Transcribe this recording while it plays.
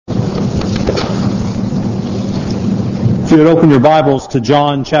If you would open your Bibles to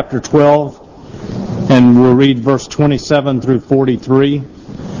John chapter 12, and we'll read verse 27 through 43.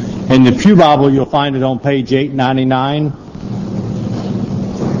 In the Pew Bible, you'll find it on page 899.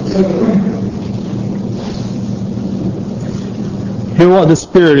 Hear what the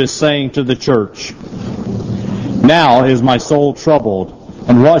Spirit is saying to the church. Now is my soul troubled,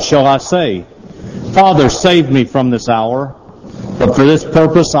 and what shall I say? Father, save me from this hour. But for this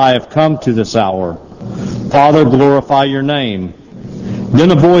purpose I have come to this hour. Father, glorify your name.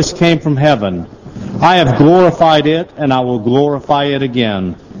 Then a voice came from heaven. I have glorified it, and I will glorify it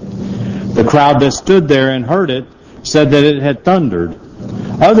again. The crowd that stood there and heard it said that it had thundered.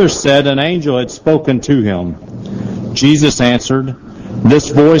 Others said an angel had spoken to him. Jesus answered, This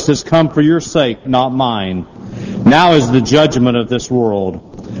voice has come for your sake, not mine. Now is the judgment of this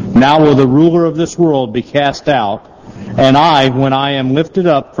world. Now will the ruler of this world be cast out. And I, when I am lifted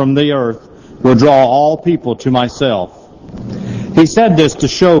up from the earth, will draw all people to myself. He said this to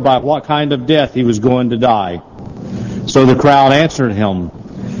show by what kind of death he was going to die. So the crowd answered him,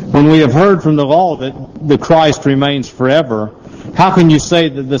 When we have heard from the law that the Christ remains forever, how can you say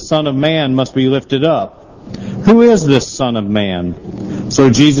that the Son of Man must be lifted up? Who is this Son of Man?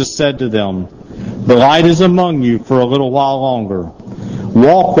 So Jesus said to them, The light is among you for a little while longer.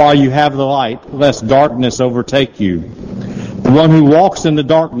 Walk while you have the light, lest darkness overtake you. The one who walks in the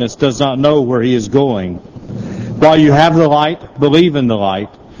darkness does not know where he is going. While you have the light, believe in the light,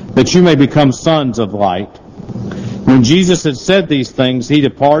 that you may become sons of light. When Jesus had said these things, he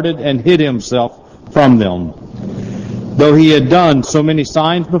departed and hid himself from them. Though he had done so many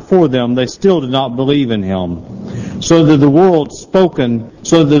signs before them, they still did not believe in him. So that the word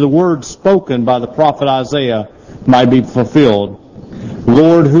spoken by the prophet Isaiah might be fulfilled.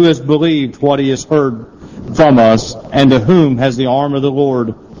 Lord, who has believed what he has heard from us, and to whom has the arm of the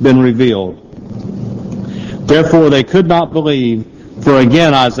Lord been revealed? Therefore they could not believe, for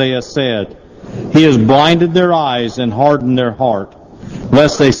again Isaiah said, He has blinded their eyes and hardened their heart,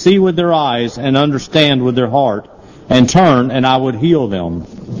 lest they see with their eyes and understand with their heart, and turn, and I would heal them.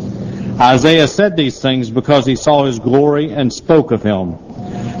 Isaiah said these things because he saw his glory and spoke of him.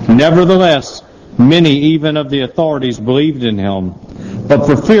 Nevertheless, many even of the authorities believed in him. But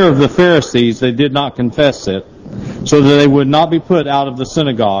for fear of the Pharisees, they did not confess it, so that they would not be put out of the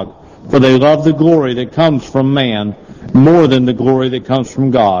synagogue, for they love the glory that comes from man more than the glory that comes from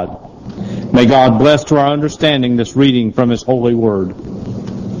God. May God bless to our understanding this reading from His holy word.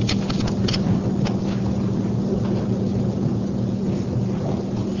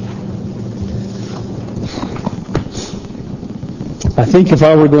 I think if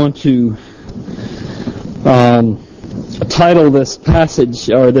I were going to title this passage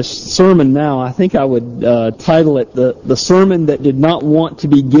or this sermon now, I think I would title it the sermon that did not want to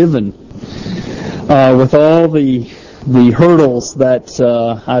be given. With all the hurdles that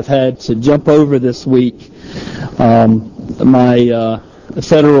I've had to jump over this week, my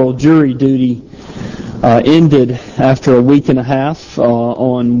federal jury duty ended after a week and a half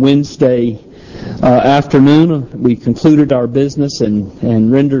on Wednesday afternoon. We concluded our business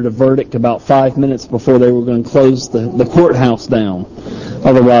and rendered a verdict about 5 minutes before they were going to close the courthouse down.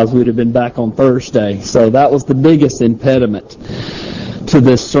 Otherwise, we'd have been back on Thursday. So that was the biggest impediment to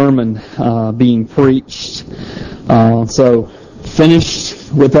this sermon being preached. So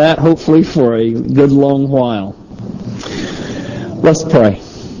finished with that, hopefully, for a good long while. Let's pray.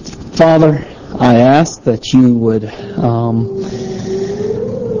 Father, I ask that you would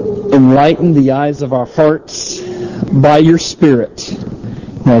enlighten the eyes of our hearts by your Spirit,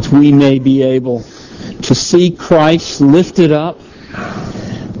 that we may be able to see Christ lifted up,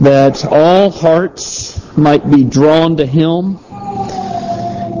 that all hearts might be drawn to Him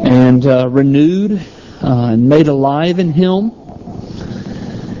and renewed and made alive in Him,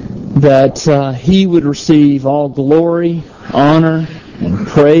 that He would receive all glory, honor, and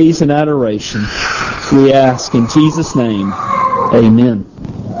praise and adoration. We ask in Jesus' name, amen.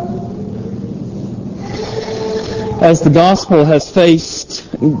 As the gospel has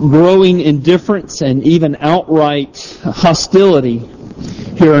faced growing indifference and even outright hostility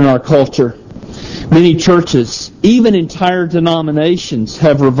here in our culture, many churches, even entire denominations,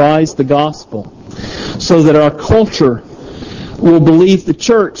 have revised the gospel so that our culture will believe the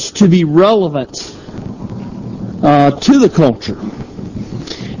church to be relevant to the culture.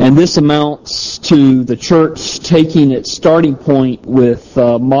 And this amounts to the church taking its starting point with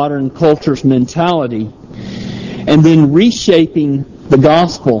modern culture's mentality and then reshaping the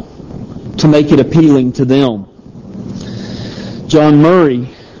gospel to make it appealing to them. John Murray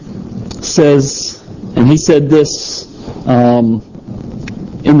says, and he said this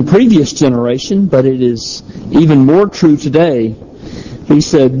in the previous generation, but it is even more true today. He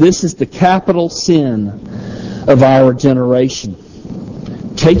said, this is the capital sin of our generation.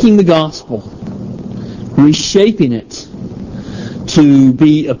 Taking the gospel, reshaping it to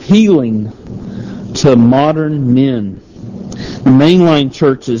be appealing to modern men. The mainline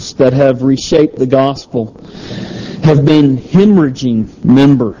churches that have reshaped the gospel have been hemorrhaging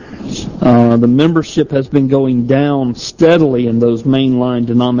members. The membership has been going down steadily in those mainline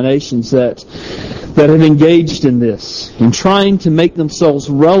denominations that have engaged in this. In trying to make themselves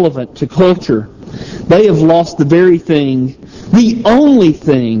relevant to culture, they have lost the very thing, the only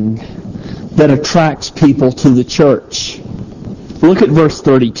thing that attracts people to the church. Look at verse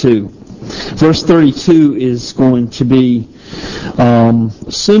 32. Verse 32 is going to be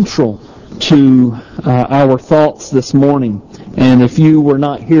central to our thoughts this morning. And if you were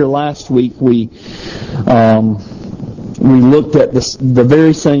not here last week, we looked at the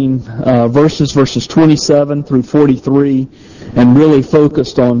very same verses 27 through 43, and really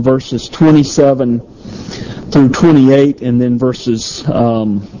focused on verses 27 through 28, and then verses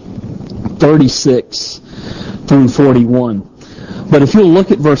 36 through 41. But if you'll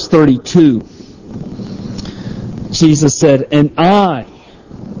look at verse 32, Jesus said, "And I,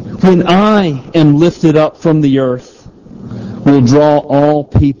 when I am lifted up from the earth, will draw all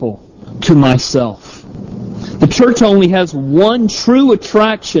people to myself." The church only has one true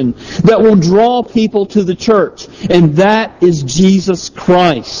attraction that will draw people to the church, and that is Jesus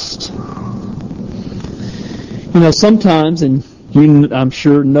Christ. Sometimes, and you, I'm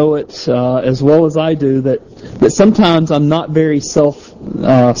sure, know it as well as I do, that sometimes I'm not very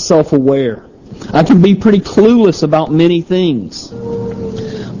self-aware. I can be pretty clueless about many things.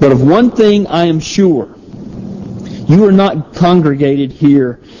 But of one thing I am sure: you are not congregated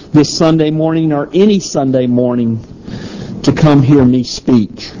here this Sunday morning or any Sunday morning to come hear me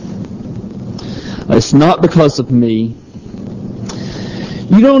speak. It's not because of me.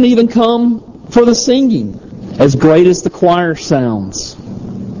 You don't even come for the singing, as great as the choir sounds.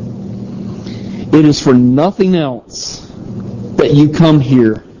 It is for nothing else that you come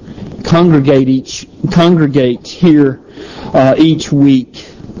here, congregate here each week,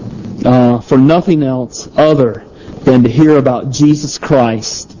 for nothing else other than to hear about Jesus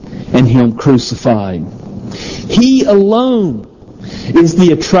Christ and Him crucified. He alone is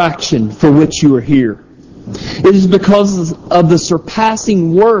the attraction for which you are here. It is because of the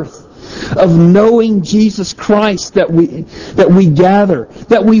surpassing worth of knowing Jesus Christ that we gather,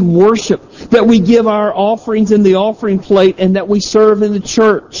 that we worship, that we give our offerings in the offering plate, and that we serve in the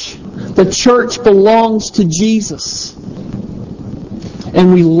church. The church belongs to Jesus.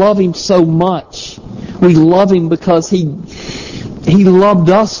 And we love Him so much. We love Him because He loved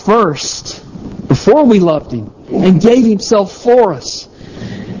us first, before we loved Him, and gave Himself for us.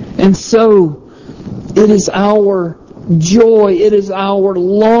 And so, it is our joy, it is our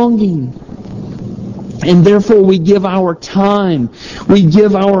longing. And therefore we give our time, we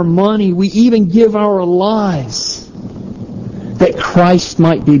give our money, we even give our lives, that Christ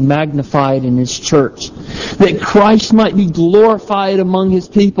might be magnified in His church, that Christ might be glorified among His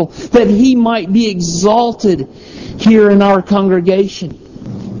people, that He might be exalted here in our congregation.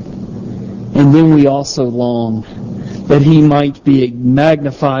 And then we also long that He might be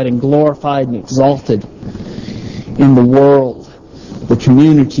magnified and glorified and exalted in the world, the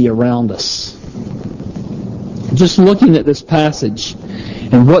community around us. Just looking at this passage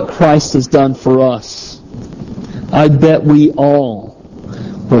and what Christ has done for us, I bet we all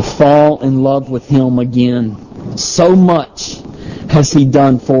will fall in love with Him again. So much has He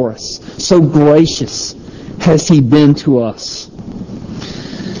done for us. So gracious has He been to us.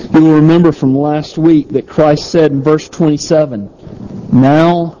 You will remember from last week that Christ said in verse 27,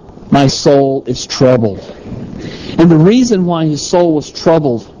 "Now my soul is troubled." And the reason why His soul was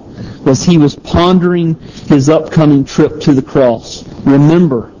troubled was He was pondering His upcoming trip to the cross.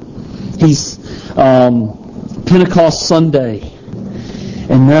 Remember, He's Pentecost Sunday,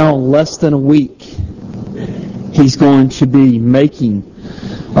 and now less than a week He's going to be making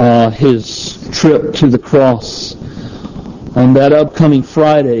His trip to the cross. On that upcoming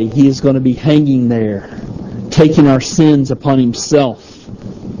Friday, He is going to be hanging there, taking our sins upon Himself.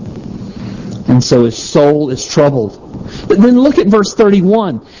 And so His soul is troubled. But then look at verse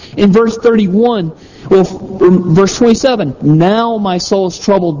 31. In verse 31, verse 27, "Now my soul is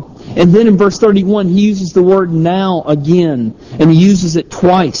troubled." And then in verse 31, He uses the word "now" again, and He uses it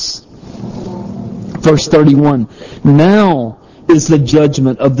twice. Verse 31, "Now is the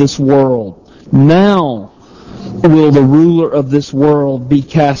judgment of this world. Now will the ruler of this world be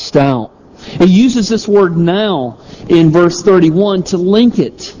cast out." He uses this word "now" in verse 31 to link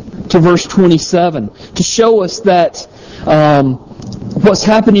it to verse 27, to show us that what's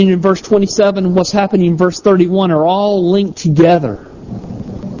happening in verse 27 and what's happening in verse 31 are all linked together.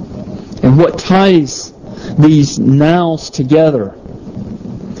 And what ties these nows together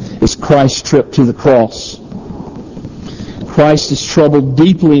is Christ's trip to the cross. Christ is troubled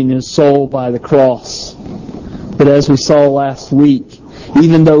deeply in his soul by the cross. But as we saw last week,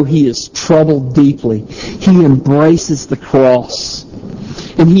 even though he is troubled deeply, he embraces the cross.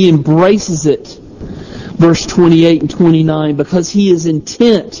 And he embraces it, verse 28 and 29, because he is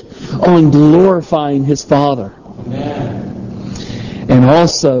intent on glorifying his Father. Amen. And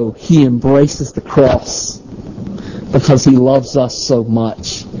also, he embraces the cross because he loves us so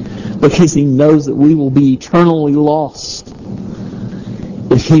much. Because he knows that we will be eternally lost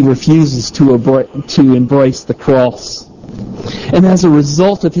if he refuses to embrace the cross. And as a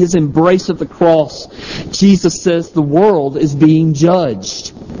result of his embrace of the cross, Jesus says the world is being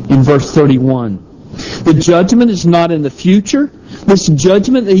judged in verse 31. The judgment is not in the future. This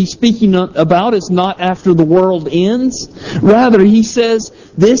judgment that he's speaking about is not after the world ends. Rather, he says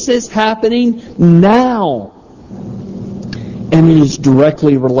this is happening now. And it is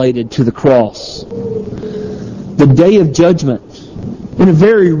directly related to the cross. The day of judgment, in a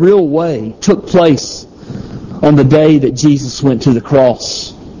very real way, took place on the day that Jesus went to the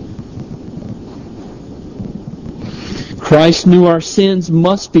cross. Christ knew our sins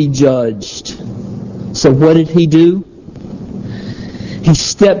must be judged. So what did he do? He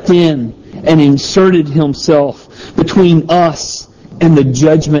stepped in and inserted himself between us and the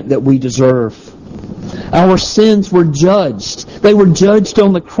judgment that we deserve. Our sins were judged. They were judged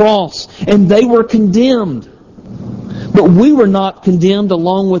on the cross, and they were condemned. But we were not condemned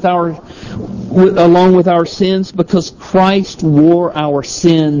along with our sins, because Christ wore our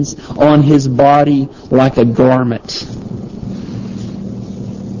sins on his body like a garment.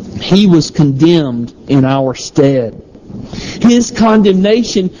 He was condemned in our stead. His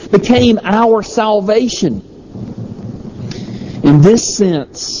condemnation became our salvation. In this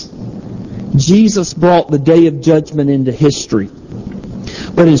sense, Jesus brought the day of judgment into history.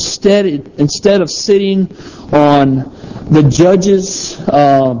 But instead of sitting on the judge's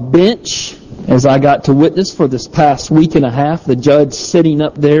bench, as I got to witness for this past week and a half, the judge sitting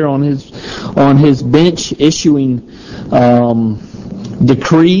up there on his bench issuing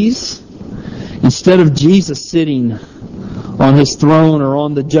decrees, instead of Jesus sitting on his throne or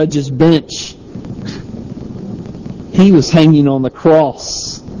on the judge's bench, he was hanging on the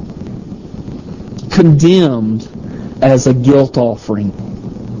cross, condemned as a guilt offering.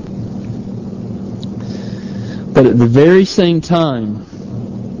 But at the very same time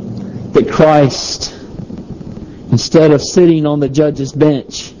that Christ, instead of sitting on the judge's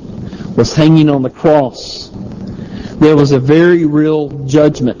bench, was hanging on the cross, there was a very real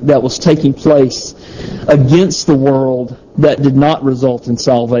judgment that was taking place against the world that did not result in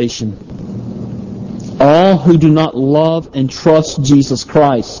salvation. All who do not love and trust Jesus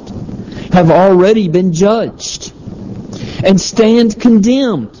Christ have already been judged and stand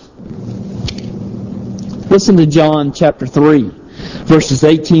condemned. Listen to John chapter 3, verses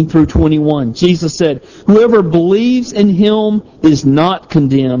 18 through 21. Jesus said, "Whoever believes in him is not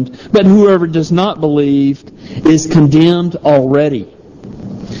condemned, but whoever does not believe is condemned already,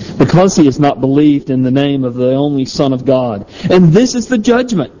 because he has not believed in the name of the only Son of God. And this is the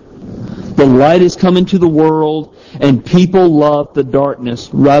judgment. The light has come into the world, and people love the darkness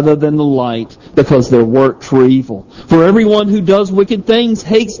rather than the light, because their works were evil. For everyone who does wicked things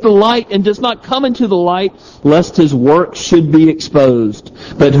hates the light and does not come into the light, lest his works should be exposed.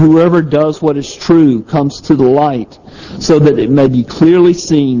 But whoever does what is true comes to the light, so that it may be clearly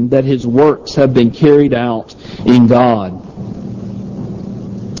seen that his works have been carried out in God."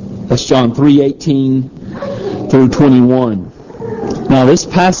 That's John 3:18 through 21. Now this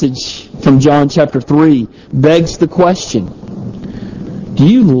passage from John chapter 3 begs the question, do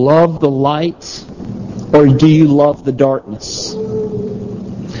you love the light or do you love the darkness?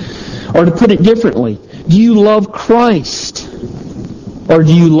 Or to put it differently, do you love Christ or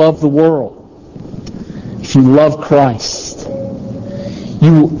do you love the world? If you love Christ,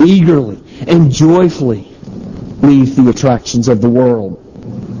 you will eagerly and joyfully leave the attractions of the world.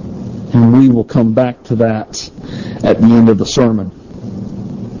 And we will come back to that at the end of the sermon.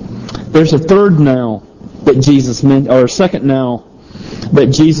 There's a third now that Jesus or a second now that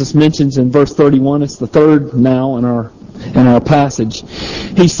Jesus mentions in verse 31. It's the third now in our passage.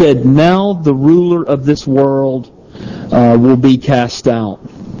 He said, "Now the ruler of this world will be cast out."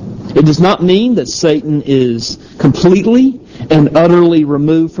 It does not mean that Satan is completely and utterly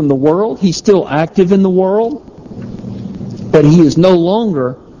removed from the world. He's still active in the world. But he is no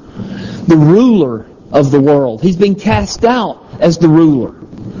longer the ruler of the world. He's been cast out as the ruler.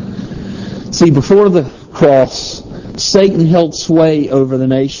 See, before the cross, Satan held sway over the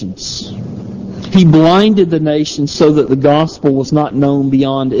nations. He blinded the nations so that the gospel was not known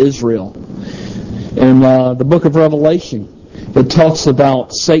beyond Israel. In the book of Revelation, it talks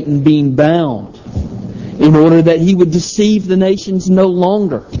about Satan being bound in order that he would deceive the nations no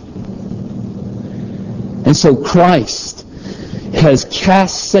longer. And so Christ has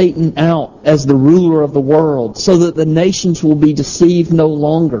cast Satan out as the ruler of the world so that the nations will be deceived no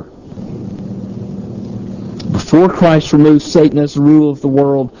longer. Before Christ removed Satan as the ruler of the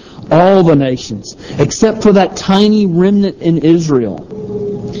world, all the nations, except for that tiny remnant in Israel,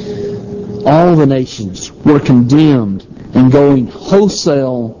 all the nations were condemned and going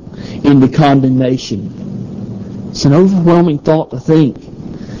wholesale into condemnation. It's an overwhelming thought to think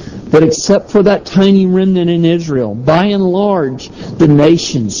that except for that tiny remnant in Israel, by and large, the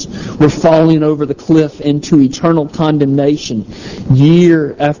nations were falling over the cliff into eternal condemnation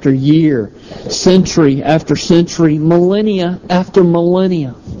year after year, century after century, millennia after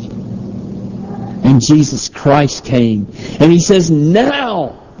millennia. And Jesus Christ came, and He says,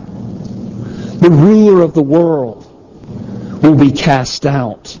 now the ruler of the world will be cast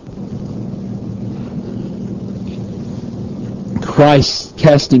out. Christ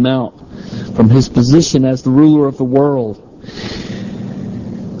cast him out from his position as the ruler of the world.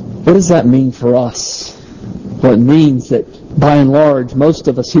 What does that mean for us? Well, it means that by and large, most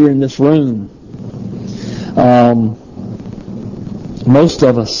of us here in this room, most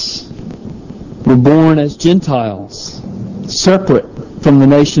of us were born as Gentiles, separate from the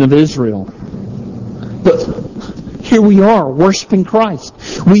nation of Israel. But here we are, worshiping Christ.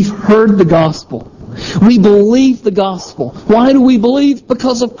 We've heard the gospel. We believe the gospel. Why do we believe?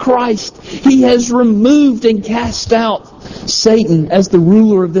 Because of Christ. He has removed and cast out Satan as the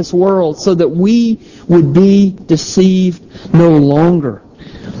ruler of this world so that we would be deceived no longer.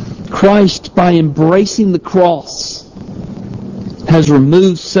 Christ, by embracing the cross, has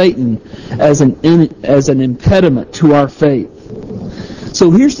removed Satan as an impediment to our faith.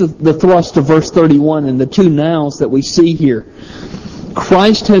 So here's the thrust of verse 31 and the two nows that we see here.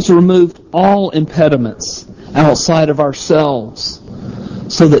 Christ has removed all impediments outside of ourselves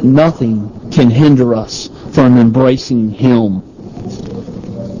so that nothing can hinder us from embracing Him.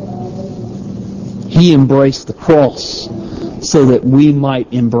 He embraced the cross so that we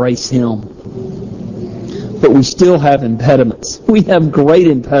might embrace Him. But we still have impediments. We have great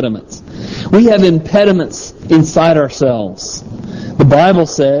impediments. We have impediments inside ourselves. The Bible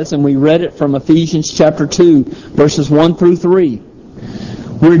says, and we read it from Ephesians chapter 2, verses 1 through 3,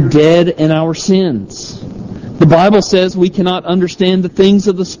 we're dead in our sins. The Bible says we cannot understand the things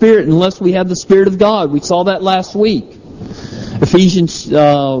of the Spirit unless we have the Spirit of God. We saw that last week. 1 Corinthians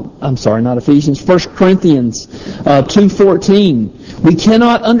 2:14. We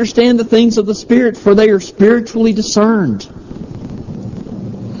cannot understand the things of the Spirit, for they are spiritually discerned.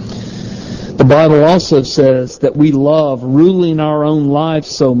 The Bible also says that we love ruling our own lives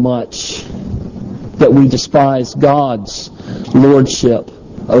so much that we despise God's lordship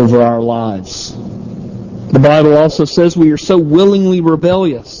over our lives. The Bible also says we are so willingly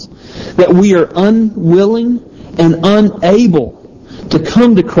rebellious that we are unwilling and unable to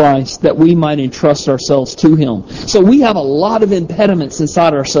come to Christ that we might entrust ourselves to Him. So we have a lot of impediments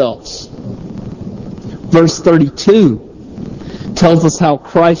inside ourselves. Verse 32 tells us how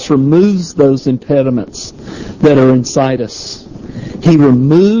Christ removes those impediments that are inside us. He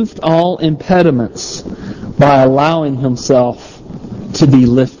removed all impediments by allowing Himself to be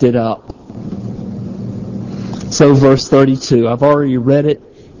lifted up. So verse 32, I've already read it.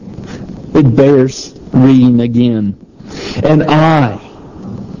 It bears reading again. And I,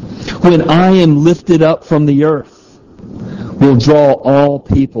 when I am lifted up from the earth, will draw all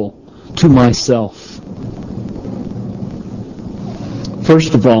people to myself.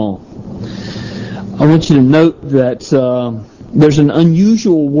 First of all, I want you to note that there's an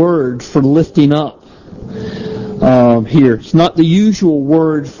unusual word for lifting up here. It's not the usual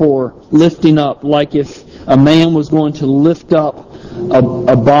word for lifting up, like if a man was going to lift up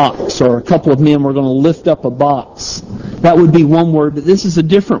a box, or a couple of men were going to lift up a box. That would be one word, but this is a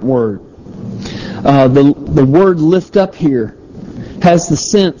different word. The word lift up here has the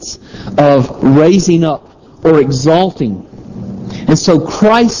sense of raising up or exalting. And so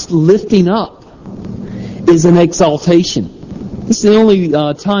Christ lifting up is an exaltation. This is the only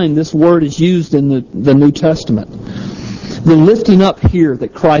time this word is used in the New Testament. The lifting up here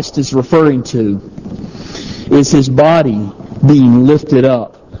that Christ is referring to is His body being lifted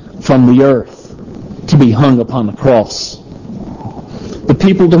up from the earth to be hung upon the cross. The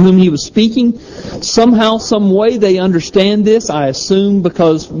people to whom he was speaking, somehow, some way, they understand this, I assume,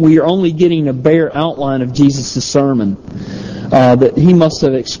 because we are only getting a bare outline of Jesus' sermon. That he must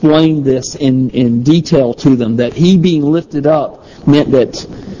have explained this in detail to them, that he being lifted up meant that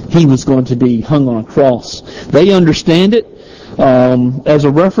he was going to be hung on a cross. They understand it as a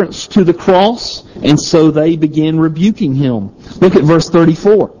reference to the cross, and so they begin rebuking him. Look at verse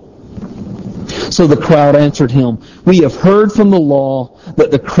 34. So the crowd answered him, "We have heard from the law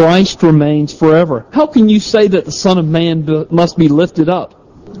that the Christ remains forever. How can you say that the Son of Man must be lifted up?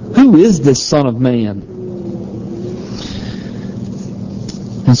 Who is this Son of Man?"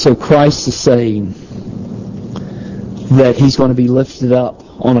 And so Christ is saying that he's going to be lifted up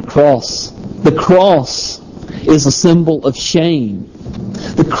on a cross. The cross is a symbol of shame.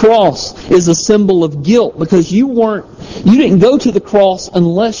 The cross is a symbol of guilt, because you didn't go to the cross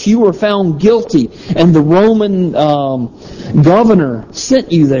unless you were found guilty and the Roman governor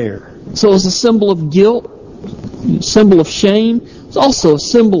sent you there. So it's a symbol of guilt, a symbol of shame. It's also a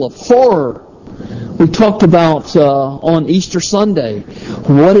symbol of horror. We talked about on Easter Sunday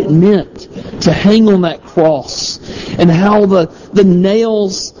what it meant to hang on that cross, and how the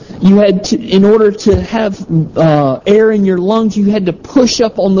nails you had to, in order to have air in your lungs, you had to push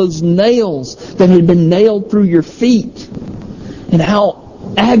up on those nails that had been nailed through your feet, and how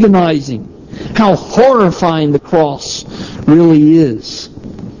agonizing, how horrifying the cross really is.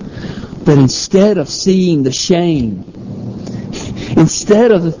 But instead of seeing the shame,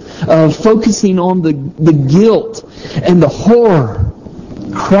 instead of focusing on the guilt and the horror,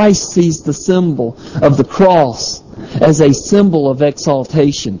 Christ sees the symbol of the cross as a symbol of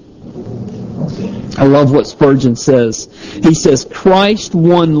exaltation. I love what Spurgeon says. He says, "Christ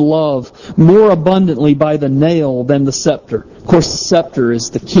won love more abundantly by the nail than the scepter." Of course, the scepter is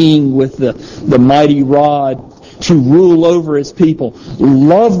the king with the mighty rod to rule over his people.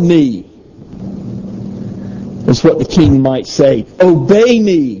 "Love me." That's what the king might say. "Obey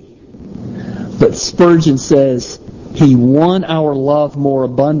me." But Spurgeon says, he won our love more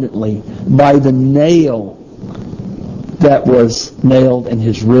abundantly by the nail that was nailed in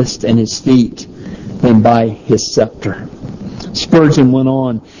his wrist and his feet than by his scepter. Spurgeon went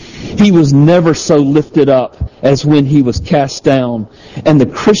on, "He was never so lifted up as when he was cast down, and the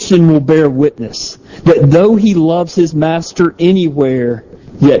Christian will bear witness that though he loves his master anywhere,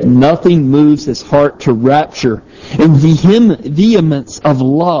 yet nothing moves his heart to rapture and vehemence of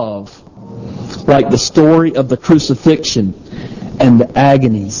love like the story of the crucifixion and the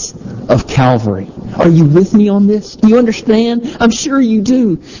agonies of Calvary." Are you with me on this? Do you understand? I'm sure you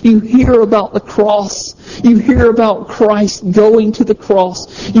do. You hear about the cross. You hear about Christ going to the cross.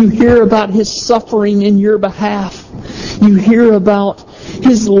 You hear about his suffering in your behalf. You hear about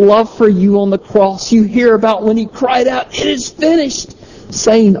his love for you on the cross. You hear about when he cried out, "It is finished,"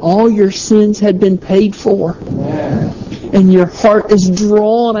 saying all your sins had been paid for. And your heart is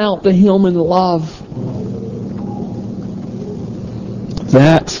drawn out to him in love.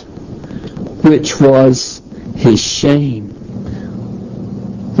 That which was his shame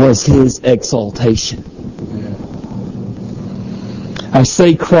was his exaltation. I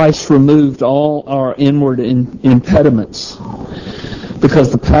say Christ removed all our inward impediments because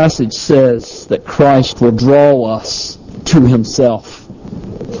the passage says that Christ will draw us to himself.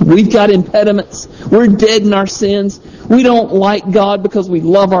 We've got impediments. We're dead in our sins. We don't like God because we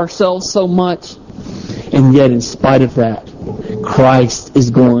love ourselves so much. And yet, in spite of that, Christ is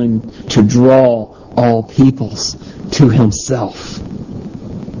going to draw all peoples to himself.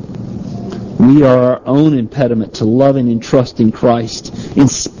 We are our own impediment to loving and trusting Christ. In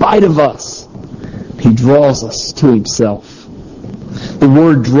spite of us, he draws us to himself. The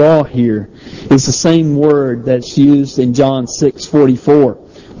word draw here is the same word that's used in John 6:44,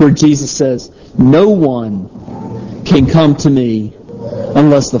 where Jesus says, "No one can come to me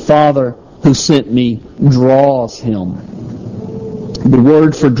unless the Father who sent me draws him." The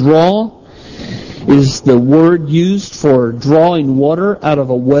word for draw is the word used for drawing water out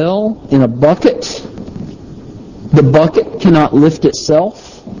of a well in a bucket. The bucket cannot lift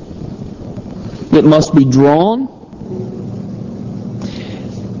itself. It must be drawn.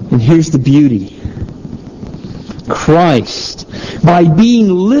 And here's the beauty. Christ, by being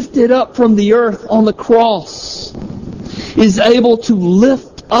lifted up from the earth on the cross, is able to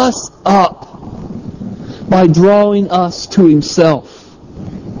lift us up by drawing us to himself.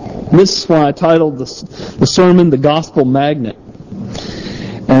 This is why I titled the sermon, "The Gospel Magnet."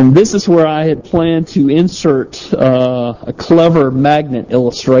 And this is where I had planned to insert a clever magnet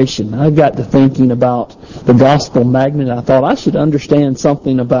illustration. I got to thinking about the gospel magnet. I thought I should understand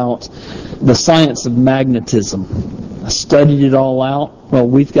something about the science of magnetism. studied it all out. Well,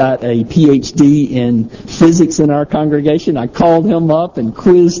 we've got a PhD in physics in our congregation. I called him up and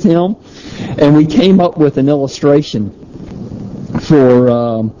quizzed him, and we came up with an illustration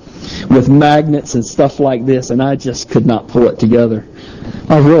for with magnets and stuff like this, and I just could not pull it together.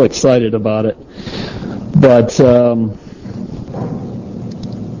 I was real excited about it. But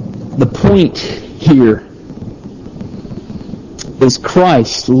the point here is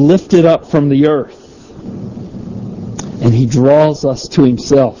Christ lifted up from the earth, and He draws us to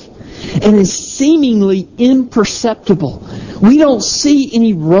Himself. And is seemingly imperceptible. We don't see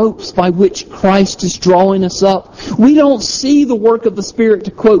any ropes by which Christ is drawing us up. We don't see the work of the Spirit,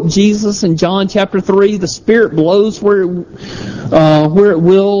 to quote Jesus in John chapter 3. The Spirit blows where it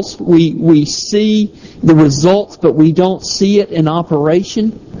wills. We see the results, but we don't see it in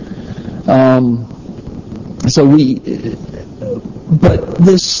operation. But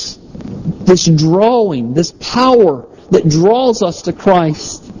this drawing, this power that draws us to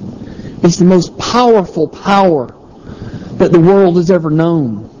Christ, is the most powerful power that the world has ever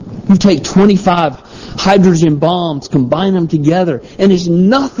known. You take 25 hydrogen bombs, combine them together, and it's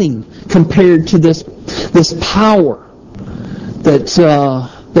nothing compared to this power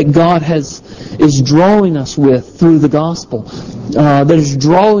that God is drawing us with through the gospel, that is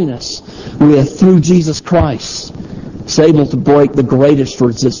drawing us with through Jesus Christ. It's able to break the greatest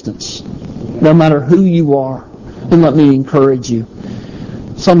resistance, no matter who you are. And let me encourage you.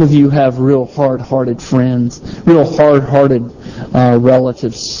 Some of you have real hard-hearted friends, real hard-hearted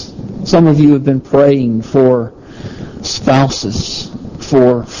relatives. Some of you have been praying for spouses,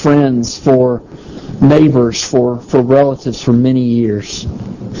 for friends, for neighbors, for relatives for many years.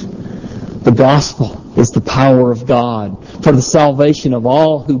 The gospel is the power of God for the salvation of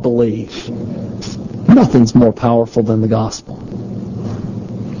all who believe. Nothing's more powerful than the gospel.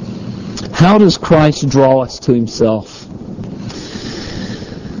 How does Christ draw us to Himself?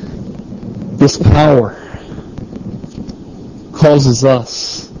 This power causes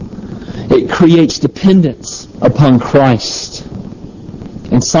us, it creates dependence upon Christ,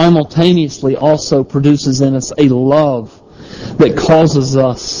 and simultaneously also produces in us a love that causes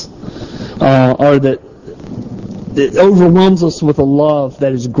us, or that overwhelms us with a love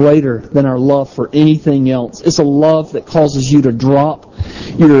that is greater than our love for anything else. It's a love that causes you to drop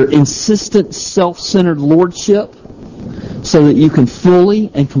your insistent self-centered lordship so that you can fully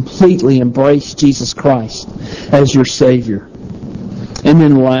and completely embrace Jesus Christ as your Savior. And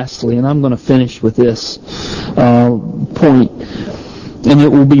then lastly, and I'm going to finish with this point, and it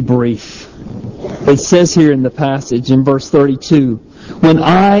will be brief. It says here in the passage in verse 32, when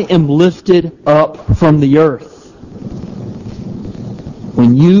I am lifted up from the earth.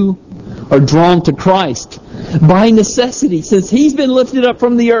 When you are drawn to Christ by necessity, since He's been lifted up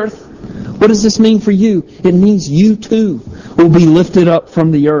from the earth, what does this mean for you? It means you too will be lifted up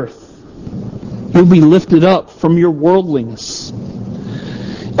from the earth. You'll be lifted up from your worldliness,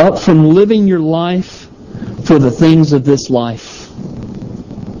 up from living your life for the things of this life.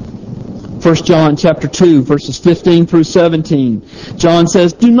 1 John chapter 2, verses 15 through 17. John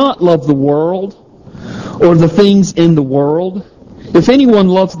says, do not love the world or the things in the world. If anyone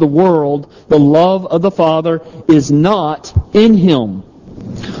loves the world, the love of the Father is not in him.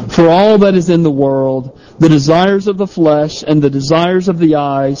 For all that is in the world, the desires of the flesh and the desires of the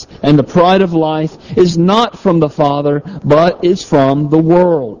eyes and the pride of life is not from the Father, but is from the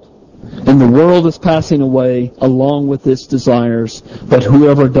world. And the world is passing away along with its desires, but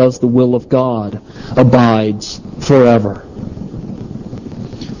whoever does the will of God abides forever.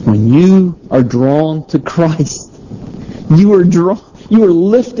 When you are drawn to Christ, you are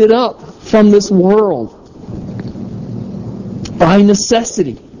lifted up from this world by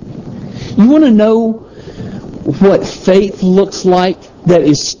necessity. You want to know what faith looks like that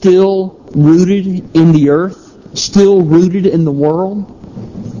is still rooted in the earth, still rooted in the world?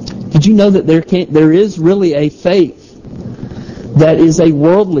 Did you know that there is really a faith that is a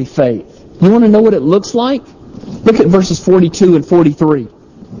worldly faith? You want to know what it looks like? Look at verses 42 and 43.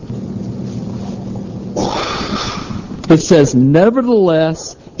 It says,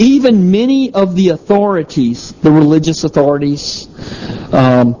 nevertheless, even many of the authorities, the religious authorities,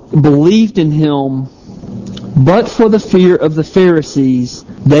 believed in Him, but for the fear of the Pharisees,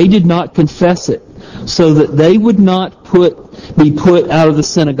 they did not confess it, so that they would not be put out of the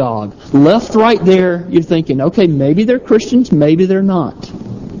synagogue. Left right there, you're thinking, okay, maybe they're Christians, maybe they're not.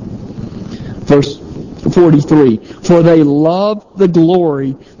 Verse 43, for they love the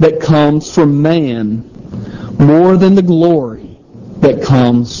glory that comes from man more than the glory that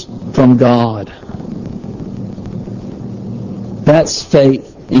comes from God. That's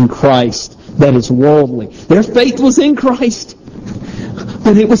faith in Christ that is worldly. Their faith was in Christ,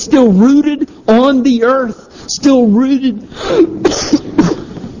 but it was still rooted on the earth, still rooted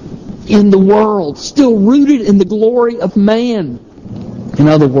in the world, still rooted in the glory of man. In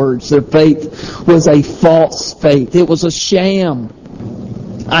other words, their faith was a false faith. It was a sham.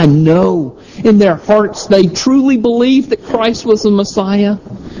 I know in their hearts they truly believed that Christ was the Messiah,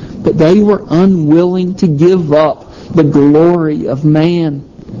 but they were unwilling to give up the glory of man.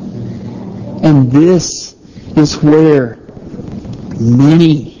 And this is where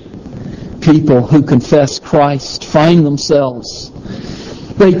many people who confess Christ find themselves.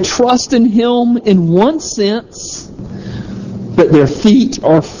 They trust in Him in one sense, but their feet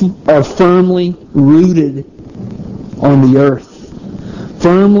are firmly rooted on the earth,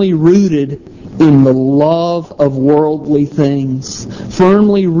 firmly rooted in the love of worldly things,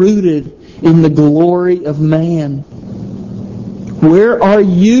 firmly rooted in the glory of man. Where are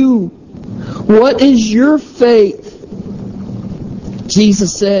you? What is your faith?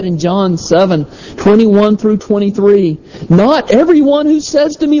 Jesus said in John 7:21 through 23, "Not everyone who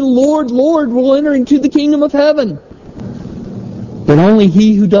says to me, 'Lord, Lord,' will enter into the kingdom of heaven, but only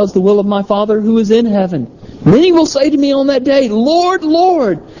he who does the will of my Father who is in heaven. Many will say to me on that day, 'Lord,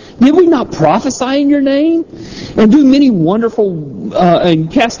 Lord, did we not prophesy in your name, and do many wonderful,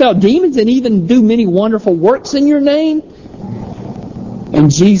 and cast out demons, and even do many wonderful works in your name?' And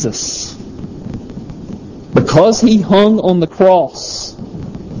Jesus, because He hung on the cross,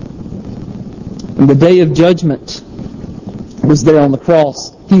 and the day of judgment was there on the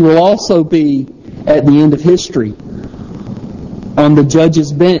cross, He will also be at the end of history on the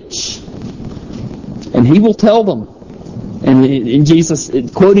judge's bench. And He will tell them, and in Jesus,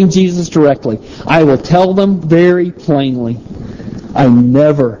 quoting Jesus directly, "I will tell them very plainly, I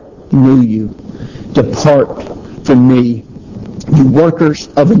never knew you. Depart from me, you workers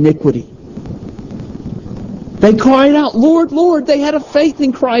of iniquity." They cried out, "Lord, Lord." They had a faith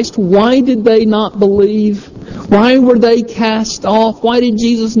in Christ. Why did they not believe? Why were they cast off? Why did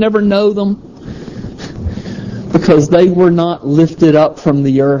Jesus never know them? Because they were not lifted up from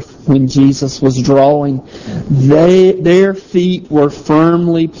the earth when Jesus was drawing. Their feet were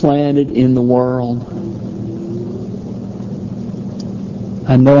firmly planted in the world.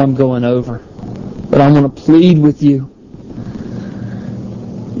 I know I'm going over, but I want to plead with you.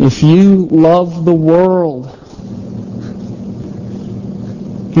 If you love the world,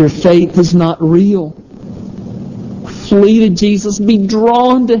 your faith is not real. Flee to Jesus. Be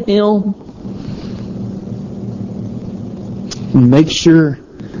drawn to Him. And make sure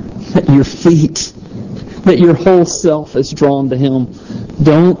that your feet, that your whole self is drawn to Him.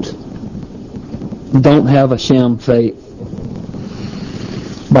 Don't have a sham faith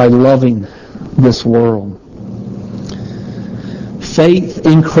by loving this world. Faith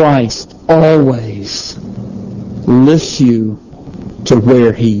in Christ always lifts you to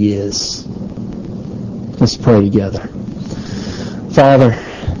where He is. Let's pray together. Father,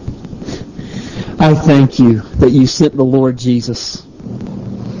 I thank You that You sent the Lord Jesus,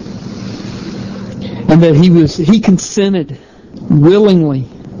 and that He consented willingly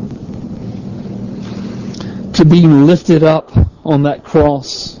to be lifted up on that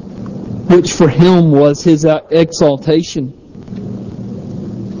cross, which for Him was His exaltation.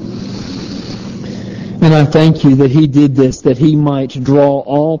 And I thank You that He did this, that He might draw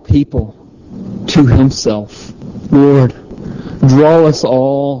all people to Himself. Lord, draw us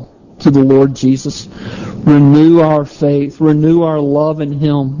all to the Lord Jesus. Renew our faith, renew our love in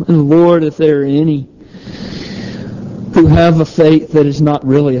Him. And Lord, if there are any who have a faith that is not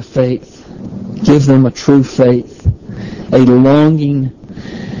really a faith, give them a true faith, a longing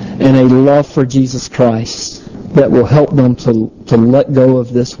and a love for Jesus Christ that will help them to let go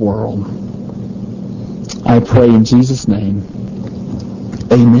of this world. I pray in Jesus' name.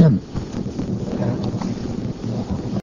 Amen.